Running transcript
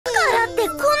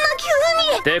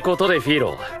ってことでフィー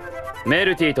ロ、メ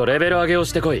ルティとレベル上げを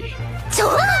してこい。ちょーい、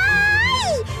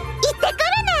行ってくる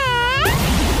ね。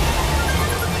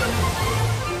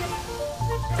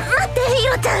待ってヒ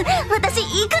ロちゃん、私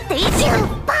行くって意思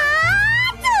をパー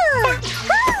ツ。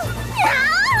ナ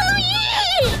オミ、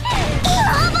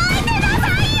覚えてなさ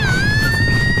いよ。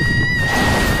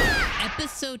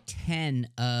Episode 10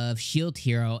 of Shield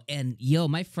Hero, and yo,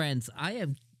 my friends,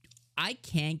 I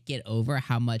can't get over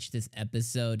how much this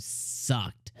episode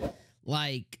sucked.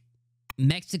 Like,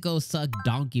 Mexico sucked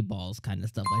donkey balls kind of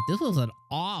stuff. Like, this was an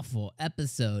awful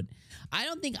episode. I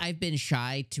don't think I've been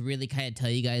shy to really kind of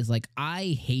tell you guys, like,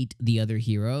 I hate the other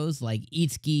heroes, like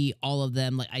𝐒𝐴𝐧𝐸𝐭, all of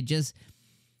them. Like, I just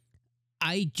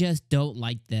don't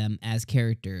like them as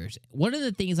characters. One of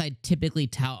the things I typically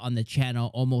tout on the channel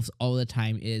almost all the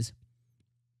time is,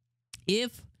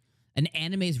 if an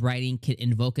anime's writing can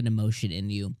invoke an emotion in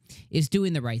you, it's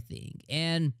doing the right thing.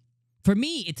 And for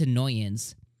me, it's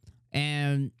annoyance.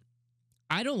 And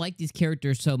I don't like these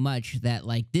characters so much that,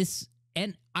 like, this...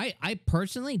 And I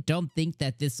personally don't think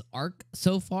that this arc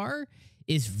so far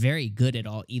is very good at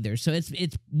all either. So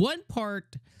it's one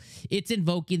part, it's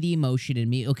invoking the emotion in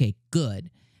me. Okay, good.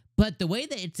 But the way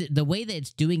that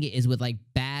it's doing it is with, like,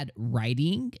 bad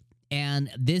writing. And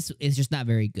this is just not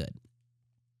very good.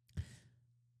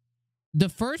 The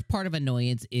first part of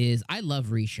annoyance is I love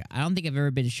Risha. I don't think I've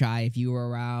ever been shy. If you were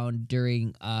around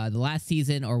during the last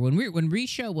season, or when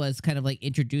Risha was kind of like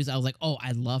introduced, I was like, oh,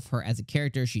 I love her as a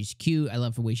character. She's cute. I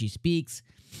love the way she speaks.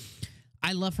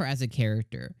 I love her as a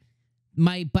character.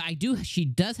 She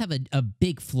does have a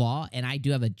big flaw, and I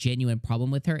do have a genuine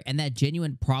problem with her. And that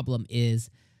genuine problem is,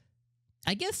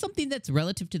 I guess, something that's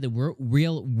relative to the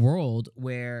real world,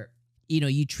 where, you know,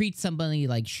 you treat somebody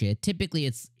like shit. Typically,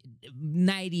 it's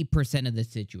 90% of the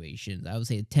situations. I would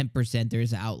say 10%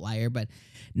 there's an outlier, but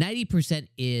 90%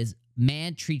 is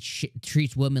man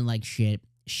treats woman like shit.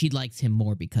 She likes him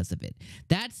more because of it.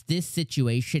 That's this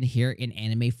situation here in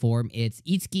anime form. It's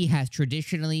𝐒𝐴𝐧𝐸𝐭 has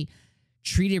traditionally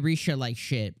treated Risha like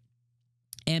shit.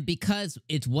 And because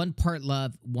it's one part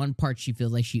love, one part she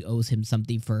feels like she owes him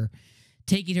something for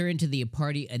taking her into the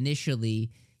party initially.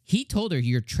 He told her,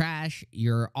 you're trash,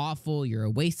 you're awful, you're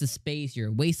a waste of space, you're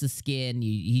a waste of skin.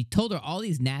 He told her all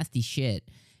these nasty shit.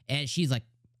 And she's like,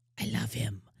 I love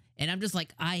him. And I'm just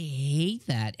like, I hate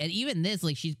that. And even this,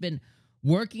 like, she's been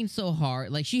working so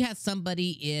hard. Like, she has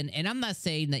somebody in, and I'm not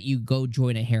saying that you go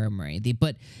join a harem or anything,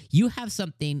 but you have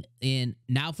something in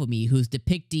𝐜𝐴𝐴𝐴 who's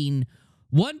depicting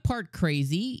one part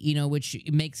crazy, you know, which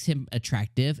makes him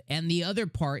attractive. And the other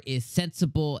part is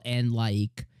sensible and,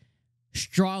 like,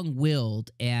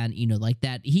 strong-willed, and, you know, like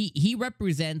that. He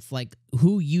represents, like,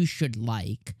 who you should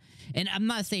like. And I'm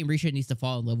not saying Risha needs to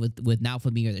fall in love with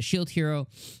𝐜𝐴𝐴𝐴 or the Shield Hero.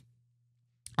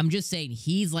 I'm just saying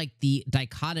he's like the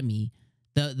dichotomy,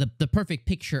 the perfect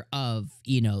picture of,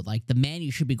 you know, like the man you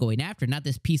should be going after, not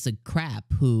this piece of crap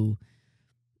who,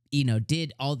 you know,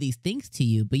 did all these things to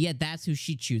you, but yet that's who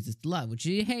she chooses to love, which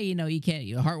is, hey, you know, you can't,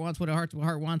 heart wants what a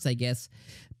heart wants, I guess.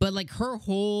 But, like, her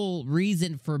whole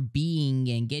reason for being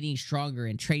and getting stronger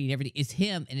and training everything is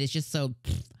him, and it's just so,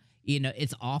 you know,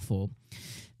 it's awful.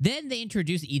 Then they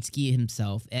introduce 𝐒𝐴𝐧𝐸𝐭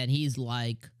himself, and he's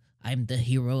like, I'm the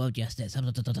hero of justice.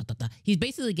 He's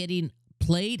basically getting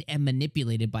played and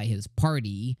manipulated by his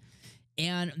party,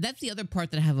 and that's the other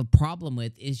part that I have a problem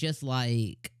with, is just,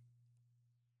 like,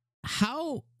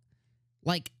 how...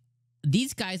 Like,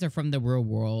 these guys are from the real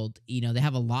world. You know, they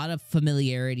have a lot of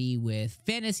familiarity with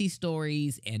fantasy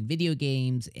stories and video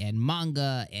games and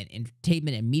manga and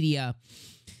entertainment and media.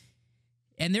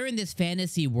 And they're in this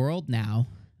fantasy world now.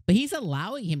 But he's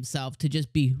allowing himself to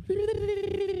just be...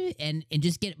 And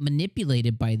just get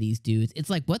manipulated by these dudes.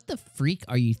 It's like, what the freak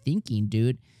are you thinking,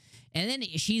 dude? And then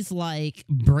she's, like,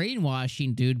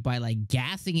 brainwashing dude by, like,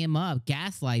 gassing him up,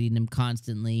 gaslighting him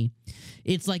constantly.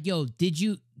 It's like, yo,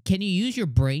 can you use your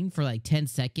brain for like 10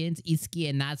 seconds, 𝐒𝐴𝐴𝐴,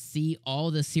 and not see all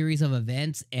the series of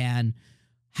events and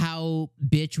how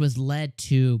bitch was led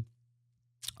to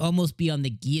almost be on the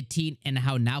guillotine, and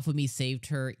how 𝐜𝐴𝐴𝐴 saved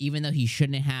her even though he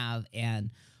shouldn't have, and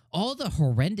all the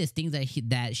horrendous things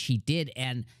that she did.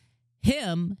 And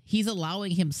he's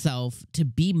allowing himself to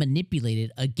be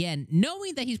manipulated again,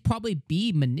 knowing that he's probably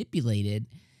be manipulated,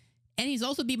 and he's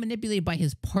also being manipulated by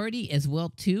his party as well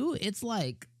too. It's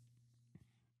like,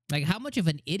 how much of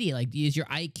an idiot? Like, is your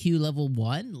IQ level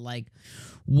 1? Like,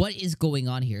 what is going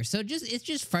on here? So it's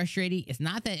just frustrating. It's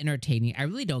not that entertaining. I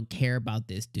really don't care about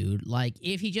this dude. Like,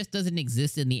 if he just doesn't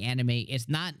exist in the anime, it's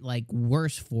not, like,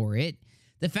 worse for it.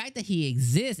 The fact that he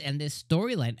exists and this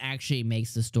storyline actually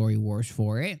makes the story worse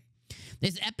for it.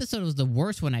 This episode was the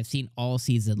worst one I've seen all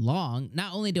season long.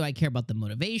 Not only do I care about the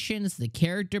motivations, the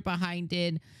character behind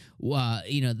it,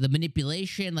 the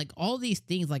manipulation, like all these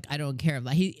things, like I don't care.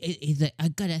 Like he's like, I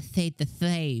gotta save the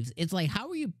slaves. It's like, how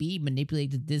are you being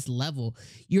manipulated to this level?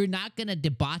 You're not gonna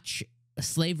debauch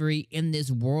slavery in this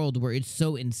world where it's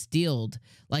so instilled.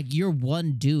 Like you're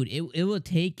one dude. It would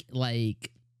take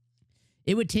like.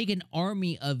 It would take an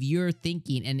army of your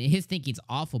thinking, and his thinking's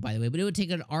awful, by the way, but it would take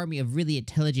an army of really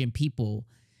intelligent people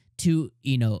to,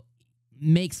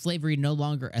 make slavery no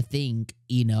longer a thing,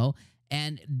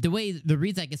 And the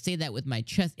reason I can say that with my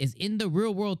chest is in the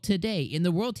real world today, in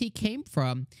the world he came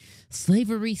from,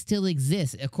 slavery still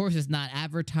exists. Of course, it's not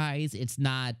advertised. It's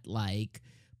not like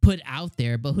put out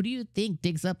there, but who do you think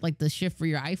digs up like the shit for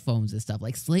your iPhones and stuff?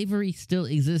 Like slavery still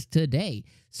exists today.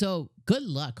 So good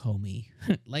luck, homie.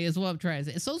 Like that's what I'm trying to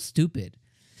say. It's so stupid.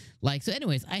 Like, so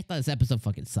anyways, I thought this episode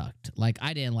fucking sucked. Like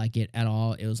I didn't like it at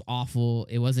all. It was awful.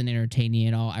 It wasn't entertaining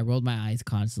at all. I rolled my eyes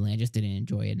constantly. I just didn't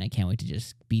enjoy it, and I can't wait to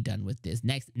just be done with this.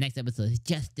 Next episode is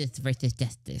justice versus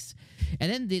justice.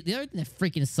 And then the other thing that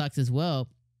freaking sucks as well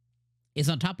is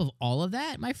on top of all of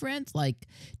that, my friends, like,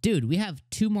 dude, we have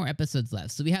 2 more episodes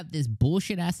left. So we have this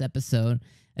bullshit ass episode,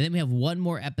 and then we have 1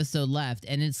 more episode left.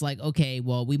 And it's like, okay,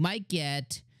 well, we might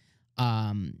get,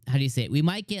 how do you say it? We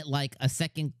might get like a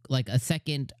second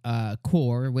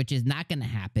core, which is not going to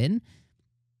happen,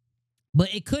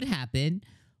 but it could happen.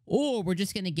 Or we're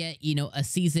just going to get, a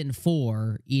season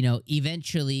 4,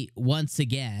 eventually once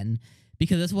again,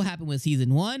 because that's what happened with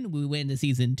season 1. We went into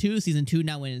season 2,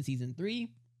 now went into season 3.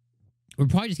 We're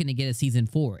probably just going to get a season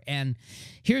 4. And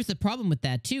here's the problem with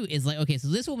that, too, is like, okay, so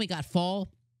this one we got fall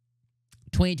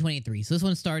 2023. So this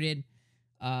one started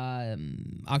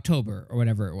October or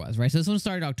whatever it was, right? So this one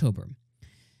started October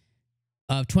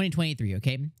of 2023,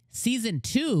 okay? Season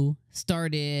 2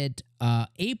 started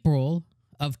April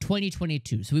of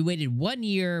 2022. So we waited 1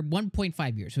 year,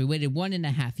 1.5 years. So we waited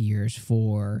 1.5 years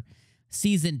for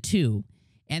season 2.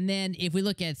 And then if we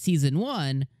look at season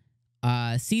 1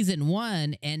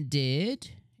 ended,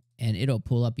 and it'll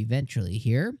pull up eventually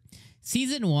here.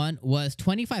 Season 1 was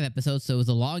 25 episodes, so it was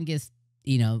the longest,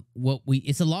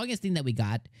 it's the longest thing that we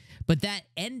got, but that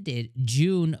ended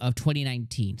June of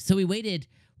 2019. So we waited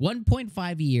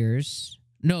 2.5 years.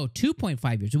 We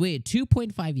waited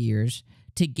 2.5 years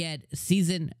to get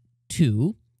season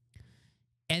 2,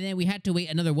 and then we had to wait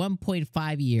another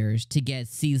 1.5 years to get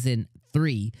season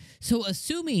 3. So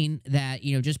assuming that,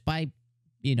 just by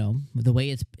the way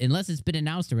it's, unless it's been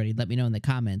announced already, let me know in the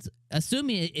comments.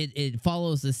 Assuming it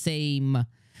follows the same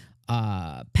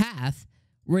path,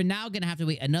 we're now going to have to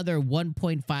wait another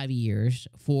 1.5 years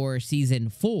for season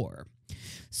 4.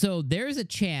 So there's a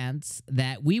chance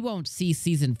that we won't see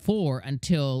season 4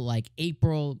 until like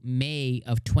April, May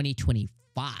of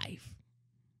 2025.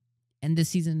 And this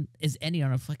season is ending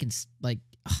on a fucking, like,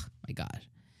 oh my God.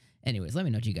 Anyways, let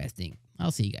me know what you guys think.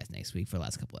 I'll see you guys next week for the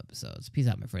last couple episodes. Peace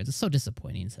out, my friends. It's so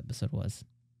disappointing this episode was.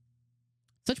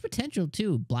 Such potential,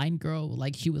 too. Blind girl,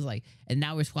 like, she was like, and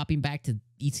now we're swapping back to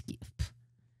Itsuki.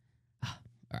 All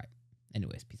right.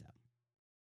 Anyways, peace out.